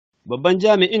Babban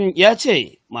jami'in ya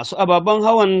ce masu ababen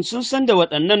hawan sun san da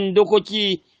waɗannan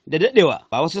dokoki da daɗewa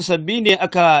ba wasu sabbi ne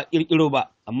aka ƙirƙiro ba.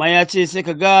 Amma ya ce sai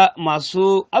ka ga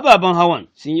masu ababen hawan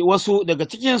sun yi wasu daga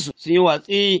cikinsu sun yi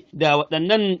watsi da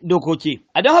waɗannan dokoki.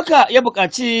 A don haka ya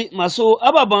buƙaci masu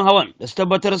ababen hawan da su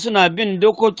tabbatar suna bin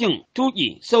dokokin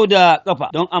tuƙi sau da ƙafa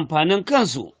don amfanin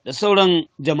kansu da sauran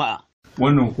jama'a.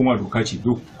 Wannan hukuma doka ce,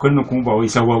 dokar nan kuma ba wai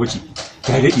sabuwa ba ce,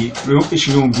 ta daɗe,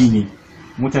 yawan bi ne.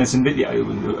 Mutane sun daɗe a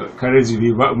kare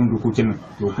zube ba abin dokokin nan,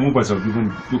 to kuma ba sabbi ba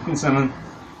ne. Dokin sanan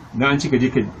na an cika je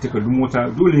ka takardun mota,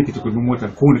 dole ne ka takardun mota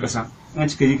kowane ƙasa. An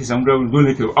cika je ka samu driver, dole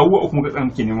ne ka abubuwa kuma ka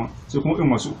muke nema, sai kuma in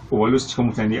masu walo su cika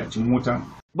mutane a cikin mota.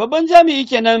 Babban jami'i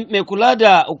kenan mai kula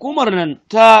da hukumar nan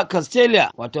ta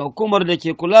Castelia, wato hukumar da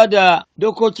ke kula da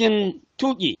dokokin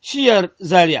tuƙi shiyar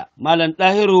Zaria, Malam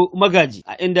Ɗahiru Magaji,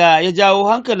 a inda ya jawo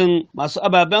hankalin masu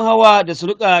ababen hawa da su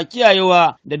rika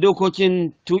kiyayewa da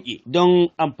dokokin tuƙi don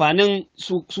amfanin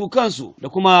su kansu da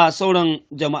kuma sauran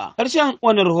jama'a. Ƙarshen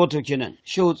wannan rahoto kenan,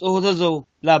 Shehu Tsoho Zazzau,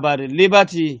 labarin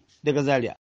Liberty daga Zaria.